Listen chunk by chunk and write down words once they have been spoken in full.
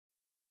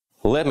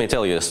Let me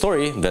tell you a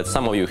story that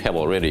some of you have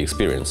already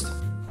experienced.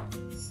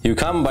 You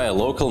come by a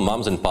local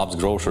moms and pops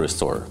grocery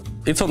store.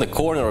 It's on the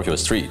corner of your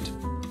street.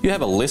 You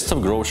have a list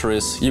of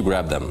groceries, you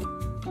grab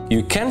them.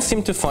 You can't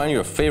seem to find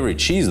your favorite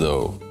cheese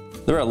though.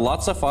 There are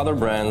lots of other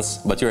brands,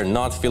 but you're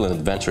not feeling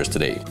adventurous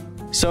today.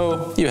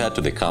 So you head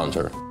to the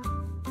counter.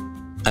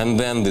 And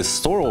then this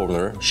store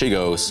owner, she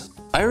goes,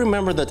 "I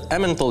remember that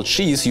Emmental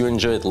cheese you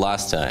enjoyed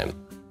last time.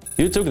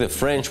 You took the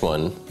French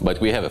one,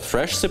 but we have a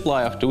fresh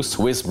supply of 2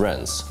 Swiss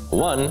brands.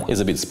 One is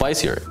a bit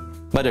spicier,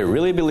 but I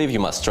really believe you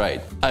must try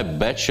it. I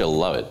bet you'll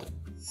love it."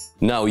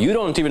 Now you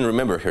don't even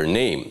remember her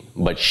name,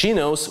 but she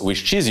knows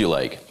which cheese you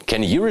like.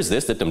 Can you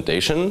resist the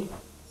temptation?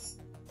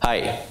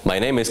 Hi, my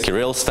name is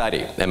Kirill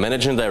Stati, a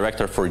Managing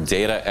Director for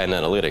Data and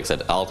Analytics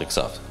at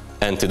AltexSoft.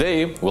 And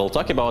today we'll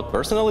talk about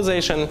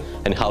personalization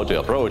and how to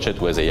approach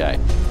it with AI.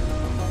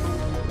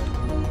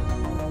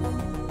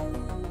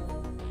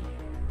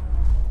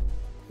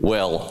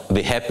 Well,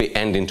 the happy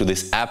ending to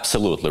this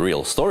absolutely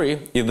real story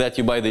is that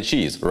you buy the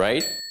cheese,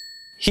 right?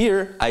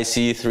 Here I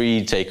see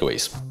 3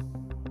 takeaways.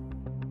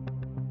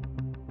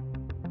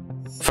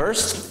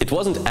 First, it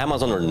wasn't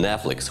Amazon or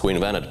Netflix who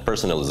invented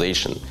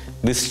personalization.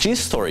 This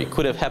cheese story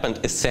could have happened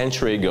a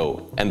century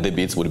ago, and the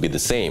beats would be the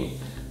same.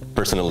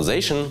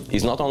 Personalization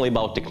is not only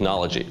about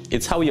technology,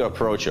 it's how you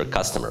approach your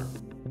customer.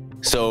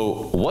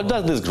 So, what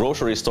does this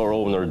grocery store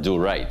owner do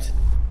right?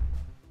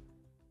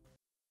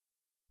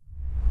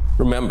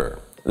 Remember,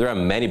 there are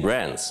many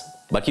brands,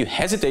 but you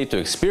hesitate to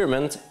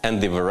experiment and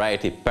the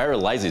variety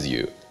paralyzes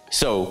you.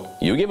 So,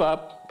 you give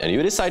up and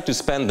you decide to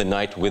spend the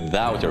night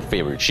without your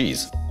favorite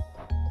cheese.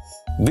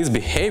 This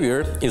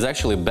behavior is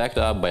actually backed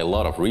up by a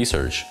lot of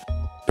research.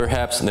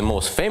 Perhaps the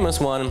most famous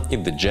one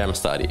is the jam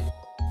study.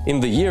 In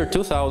the year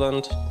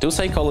 2000, 2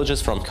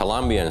 psychologists from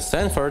Columbia and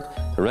Stanford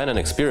ran an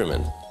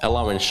experiment,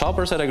 allowing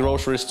shoppers at a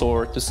grocery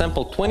store to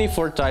sample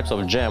 24 types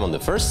of jam on the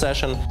first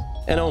session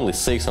and only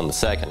 6 on the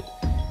second.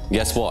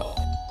 Guess what?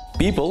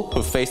 People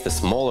who faced a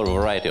smaller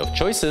variety of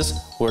choices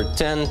were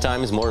 10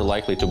 times more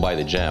likely to buy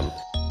the jam,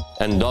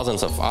 and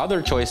dozens of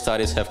other choice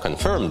studies have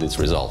confirmed these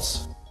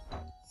results.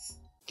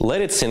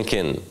 Let it sink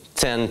in,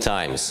 10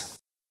 times.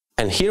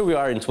 And here we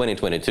are in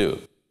 2022.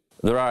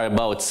 There are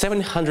about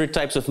 700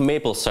 types of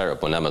maple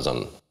syrup on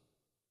Amazon.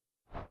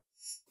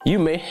 You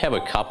may have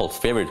a couple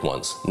favorite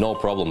ones, no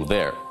problem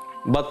there,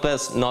 but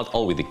that's not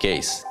always the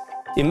case.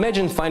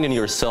 Imagine finding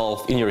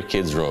yourself in your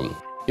kid's room.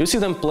 You see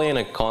them playing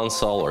a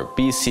console or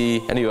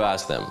PC and you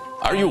ask them,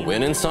 "Are you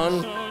winning,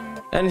 son?"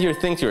 And you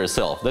think to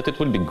yourself that it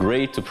would be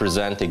great to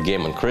present a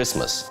game on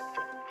Christmas.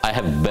 I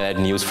have bad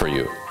news for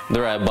you.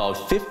 There are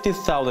about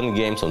 50,000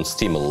 games on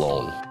Steam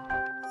alone.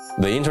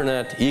 The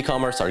internet,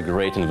 e-commerce are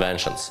great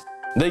inventions.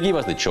 They give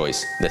us the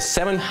choice, the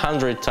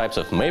 700 types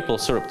of maple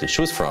syrup to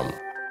choose from,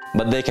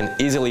 but they can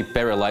easily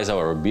paralyze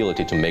our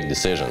ability to make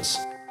decisions.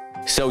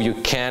 So you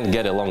can't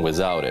get along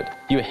without it.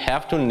 You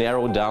have to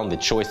narrow down the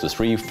choice to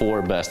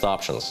 3-4 best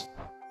options.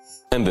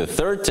 And the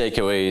third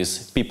takeaway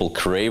is people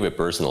crave a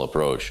personal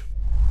approach.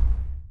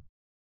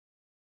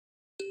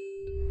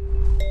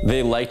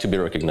 They like to be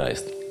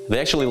recognized. They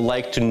actually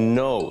like to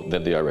know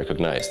that they are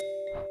recognized.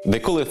 The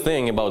coolest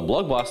thing about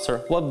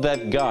Blockbuster was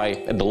that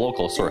guy at the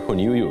local store who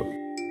knew you.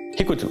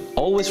 He could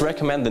always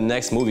recommend the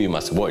next movie you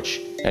must watch,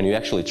 and you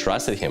actually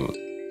trusted him.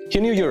 He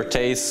knew your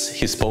tastes,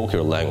 he spoke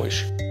your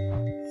language.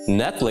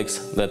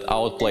 Netflix, that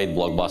outplayed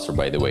Blockbuster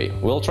by the way,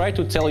 will try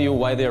to tell you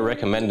why they are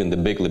recommending The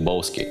Big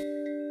Lebowski.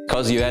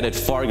 Cause you added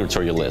Fargo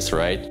to your list,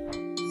 right?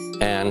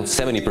 And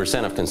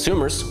 70% of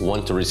consumers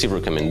want to receive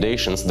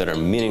recommendations that are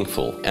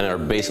meaningful and are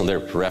based on their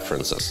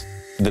preferences.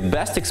 The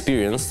best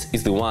experience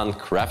is the one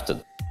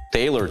crafted,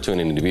 tailored to an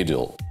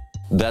individual.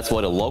 That's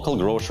what a local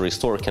grocery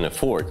store can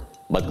afford,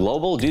 but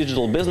global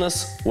digital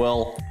business,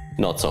 well,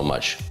 not so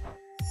much.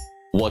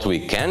 What we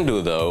can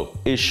do though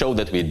is show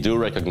that we do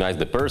recognize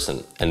the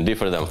person and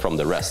differ them from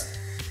the rest.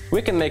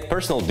 We can make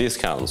personal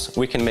discounts,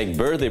 we can make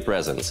birthday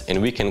presents,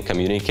 and we can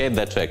communicate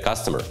that to a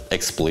customer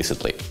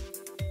explicitly.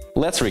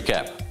 Let's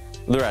recap.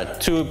 There are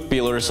 2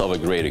 pillars of a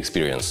great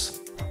experience.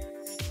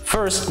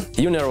 First,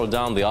 you narrow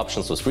down the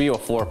options to 3 or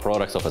 4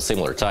 products of a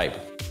similar type.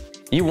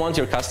 You want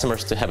your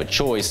customers to have a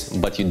choice,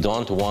 but you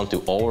don't want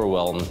to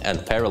overwhelm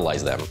and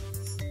paralyze them.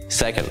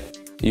 Second,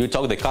 you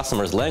talk the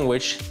customer's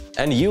language,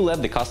 and you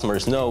let the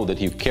customers know that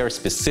you care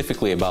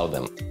specifically about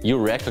them. You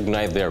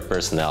recognize their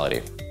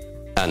personality.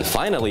 And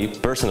finally,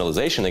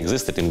 personalization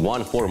existed in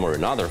one form or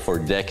another for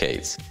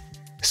decades.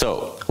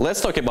 So,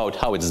 let's talk about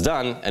how it's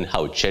done and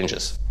how it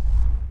changes.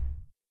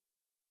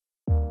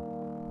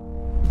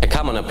 A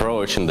common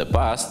approach in the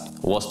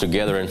past was to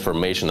gather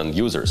information on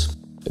users,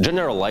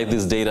 generalize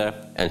this data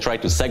and try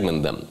to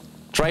segment them,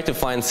 try to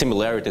find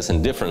similarities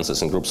and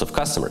differences in groups of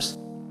customers.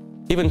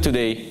 Even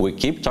today, we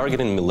keep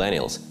targeting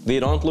millennials, they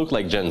don't look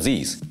like Gen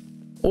Zs.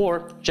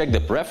 Or check the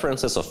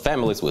preferences of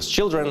families with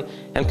children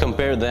and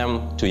compare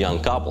them to young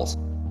couples.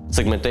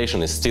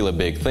 Segmentation is still a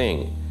big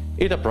thing.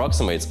 It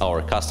approximates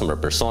our customer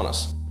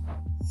personas.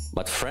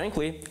 But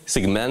frankly,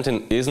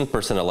 segmenting isn't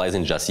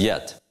personalizing just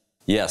yet.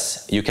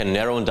 Yes, you can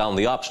narrow down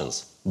the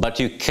options, but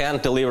you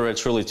can't deliver a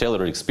truly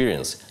tailored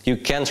experience. You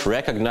can't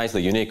recognize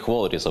the unique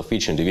qualities of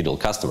each individual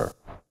customer.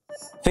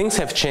 Things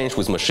have changed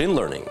with machine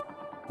learning.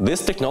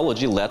 This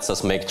technology lets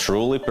us make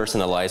truly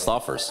personalized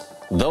offers,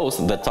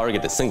 those that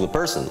target a single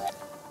person.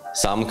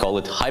 Some call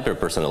it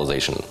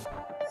hyper-personalization.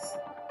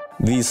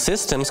 These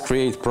systems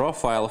create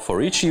profile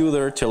for each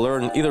user to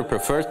learn either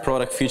preferred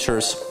product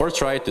features or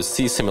try to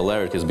see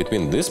similarities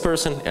between this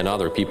person and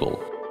other people.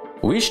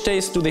 Which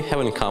tastes do they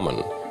have in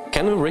common?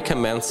 Can we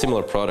recommend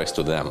similar products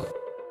to them?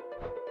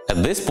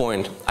 At this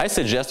point, I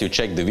suggest you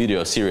check the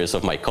video series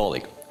of my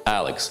colleague,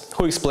 Alex,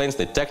 who explains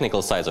the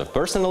technical sides of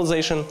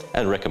personalization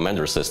and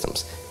recommender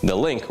systems. The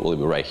link will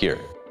be right here.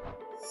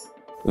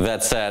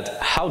 That said,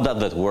 how does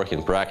that work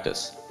in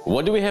practice?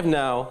 What do we have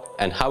now,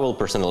 and how will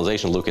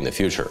personalization look in the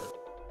future?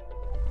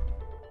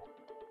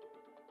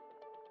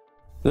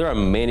 There are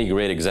many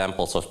great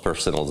examples of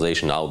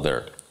personalization out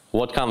there.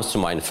 What comes to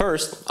mind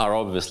first are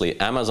obviously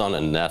Amazon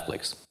and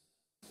Netflix.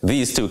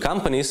 These two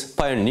companies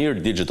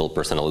pioneered digital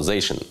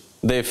personalization.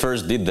 They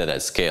first did that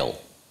at scale.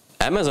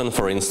 Amazon,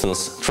 for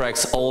instance,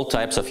 tracks all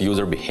types of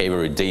user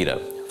behavior data,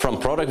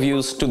 from product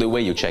views to the way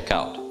you check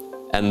out.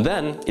 And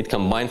then it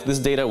combines this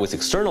data with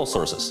external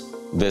sources.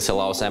 This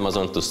allows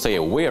Amazon to stay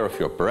aware of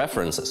your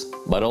preferences,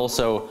 but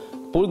also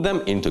put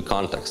them into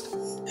context.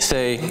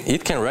 Say,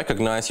 it can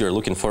recognize you're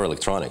looking for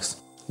electronics.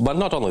 But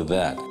not only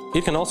that,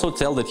 it can also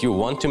tell that you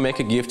want to make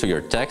a gift to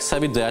your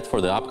tech-savvy dad for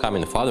the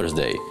upcoming Father's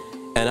Day.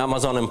 And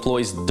Amazon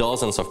employs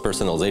dozens of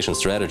personalization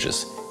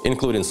strategies,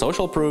 including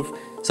social proof,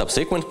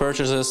 subsequent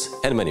purchases,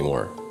 and many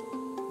more.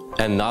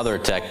 Another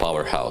tech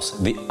powerhouse,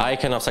 the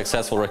icon of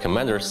successful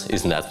recommenders,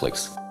 is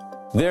Netflix.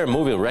 Their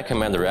movie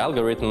recommender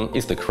algorithm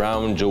is the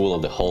crown jewel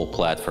of the whole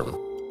platform.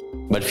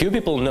 But few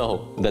people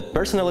know that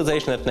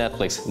personalization at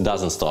Netflix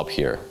doesn't stop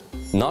here.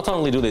 Not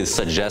only do they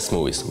suggest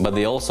movies, but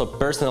they also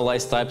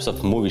personalize types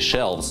of movie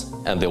shelves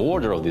and the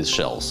order of these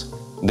shelves.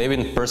 They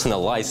even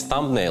personalize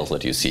thumbnails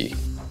that you see.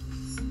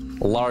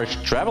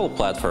 Large travel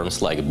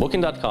platforms like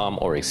Booking.com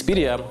or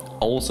Expedia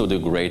also do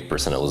great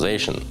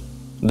personalization.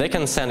 They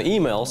can send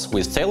emails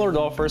with tailored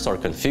offers or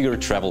configure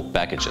travel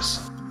packages.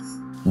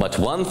 But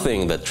one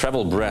thing that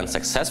travel brands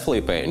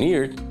successfully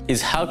pioneered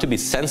is how to be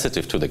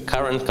sensitive to the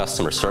current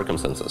customer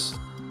circumstances.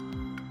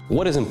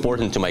 What is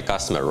important to my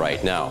customer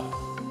right now?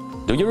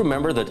 Do you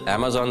remember that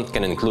Amazon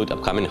can include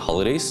upcoming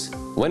holidays?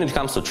 When it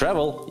comes to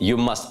travel, you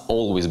must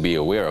always be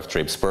aware of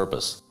trip's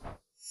purpose.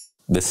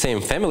 The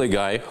same family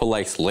guy who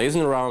likes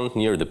lazing around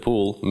near the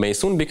pool may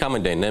soon become a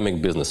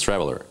dynamic business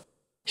traveler.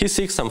 He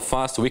seeks some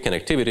fast weekend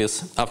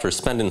activities after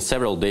spending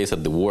several days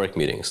at the work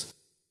meetings.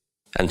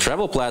 And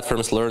travel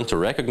platforms learn to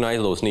recognize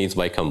those needs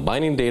by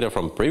combining data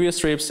from previous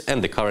trips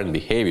and the current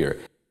behavior,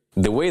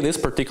 the way this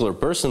particular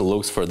person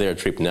looks for their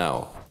trip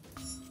now.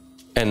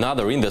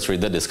 Another industry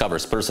that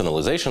discovers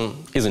personalization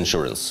is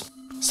insurance.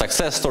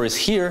 Success stories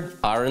here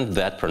aren't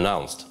that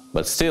pronounced,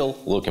 but still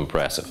look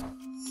impressive.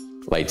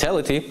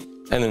 Vitality,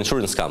 an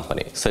insurance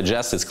company,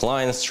 suggests its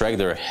clients track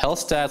their health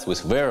stats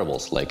with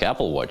wearables like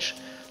Apple Watch.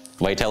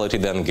 Vitality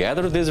then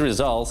gathers these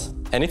results,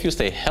 and if you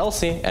stay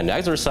healthy and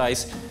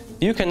exercise,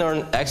 you can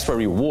earn extra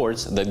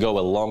rewards that go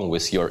along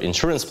with your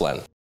insurance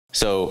plan.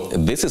 So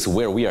this is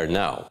where we are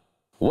now.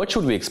 What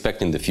should we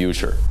expect in the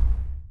future?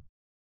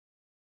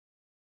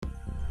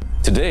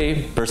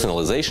 Today,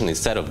 personalization is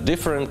a set of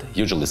different,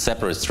 usually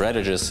separate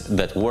strategies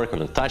that work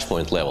on a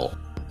touchpoint level.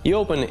 You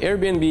open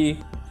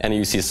Airbnb and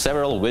you see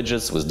several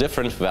widgets with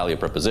different value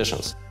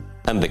propositions.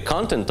 And the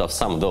content of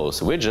some of those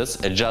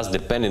widgets adjusts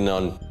depending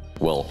on,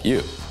 well,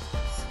 you.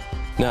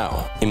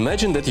 Now,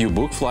 imagine that you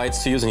book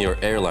flights using your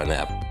airline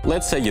app,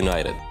 let's say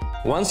United.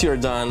 Once you're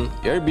done,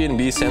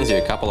 Airbnb sends you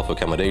a couple of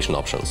accommodation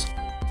options.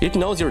 It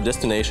knows your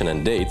destination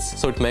and dates,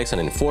 so it makes an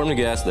informed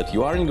guess that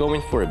you aren't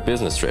going for a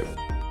business trip.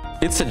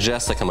 It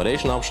suggests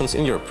accommodation options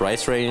in your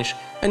price range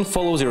and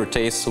follows your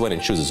tastes when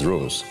it chooses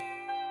rooms.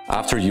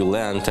 After you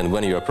land and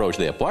when you approach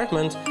the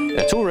apartment,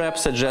 a tour app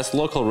suggests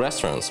local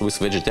restaurants with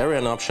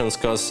vegetarian options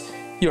because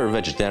you're a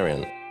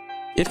vegetarian.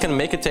 It can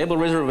make a table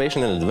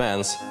reservation in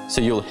advance,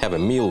 so you'll have a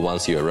meal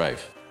once you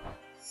arrive.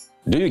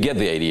 Do you get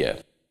the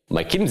idea?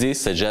 McKinsey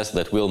suggests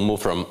that we'll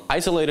move from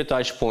isolated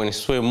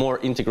touchpoints to a more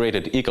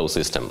integrated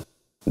ecosystem.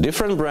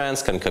 Different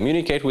brands can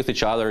communicate with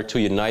each other to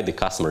unite the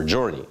customer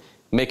journey,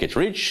 make it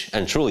rich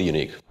and truly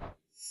unique.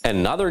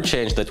 Another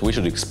change that we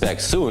should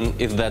expect soon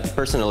is that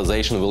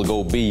personalization will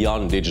go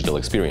beyond digital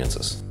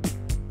experiences.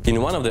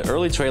 In one of the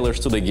early trailers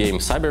to the game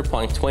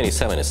Cyberpunk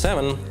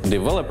 2077,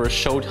 developers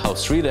showed how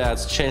street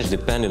ads change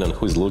depending on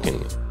who's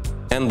looking.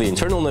 And the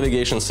internal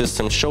navigation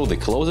system showed the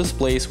closest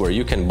place where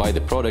you can buy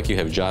the product you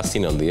have just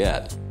seen on the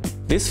ad.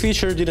 This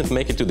feature didn't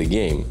make it to the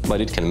game,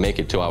 but it can make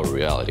it to our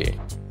reality.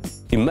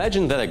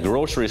 Imagine that a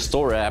grocery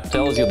store app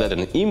tells you that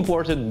an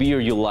imported beer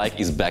you like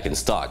is back in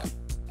stock.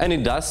 And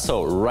it does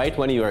so right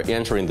when you are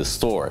entering the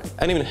store,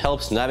 and even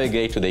helps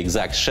navigate to the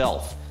exact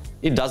shelf.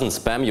 It doesn't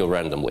spam you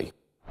randomly.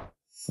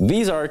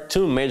 These are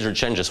two major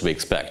changes we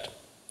expect.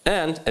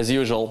 And, as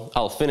usual,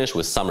 I'll finish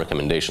with some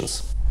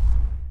recommendations.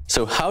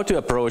 So how to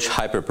approach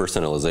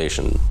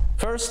hyper-personalization?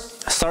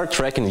 First, start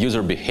tracking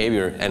user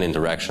behavior and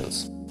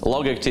interactions.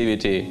 Log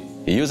activity,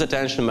 use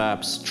attention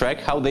maps, track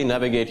how they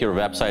navigate your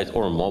website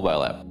or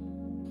mobile app.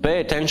 Pay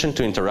attention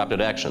to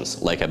interrupted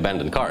actions, like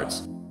abandoned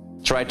carts.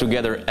 Try to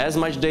gather as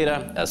much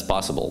data as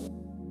possible.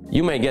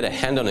 You may get a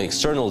hand on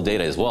external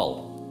data as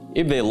well.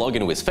 If they log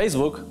in with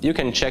Facebook, you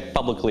can check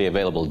publicly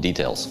available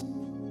details.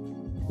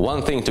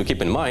 One thing to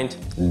keep in mind,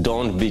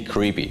 don't be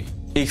creepy.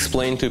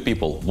 Explain to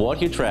people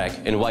what you track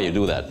and why you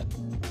do that.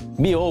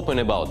 Be open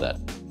about that.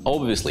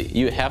 Obviously,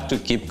 you have to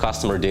keep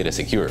customer data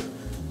secure.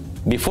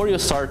 Before you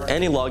start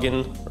any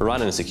login,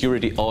 run a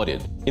security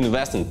audit.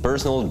 Invest in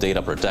personal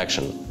data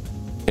protection.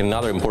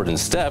 Another important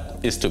step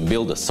is to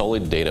build a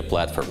solid data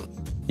platform.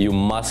 You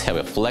must have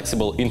a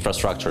flexible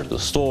infrastructure to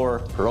store,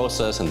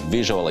 process, and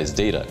visualize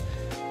data.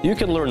 You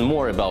can learn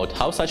more about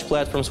how such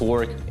platforms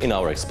work in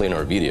our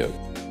explainer video.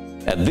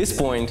 At this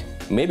point,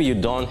 maybe you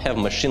don't have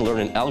machine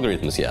learning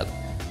algorithms yet,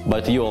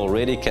 but you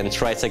already can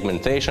try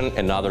segmentation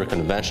and other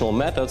conventional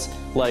methods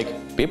like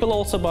people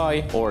also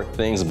buy or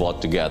things bought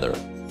together.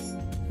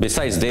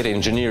 Besides data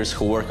engineers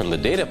who work on the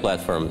data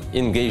platform,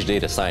 engage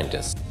data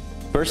scientists.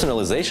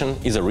 Personalization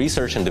is a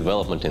research and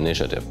development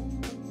initiative.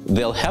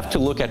 They'll have to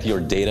look at your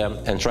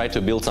data and try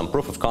to build some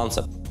proof of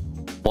concept.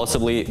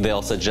 Possibly,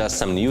 they'll suggest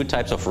some new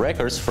types of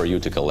records for you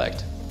to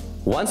collect.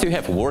 Once you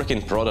have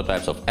working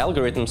prototypes of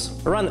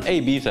algorithms, run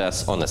A/B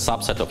tests on a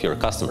subset of your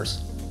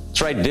customers.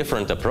 Try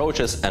different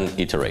approaches and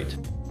iterate.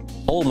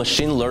 All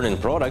machine learning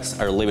products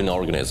are living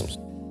organisms.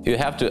 You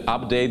have to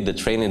update the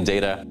training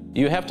data,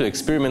 you have to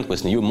experiment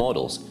with new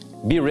models.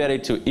 Be ready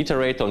to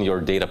iterate on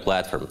your data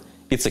platform.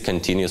 It's a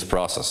continuous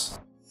process.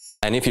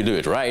 And if you do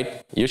it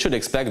right, you should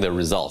expect the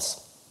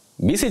results.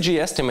 BCG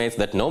estimates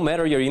that no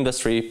matter your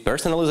industry,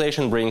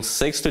 personalization brings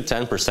 6 to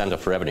 10%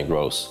 of revenue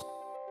growth.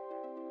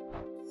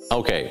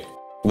 Okay,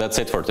 that's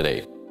it for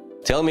today.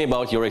 Tell me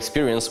about your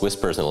experience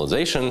with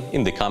personalization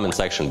in the comment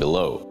section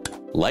below.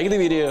 Like the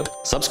video,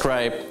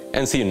 subscribe,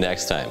 and see you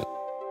next time.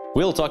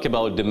 We'll talk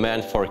about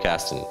demand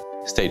forecasting.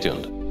 Stay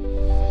tuned.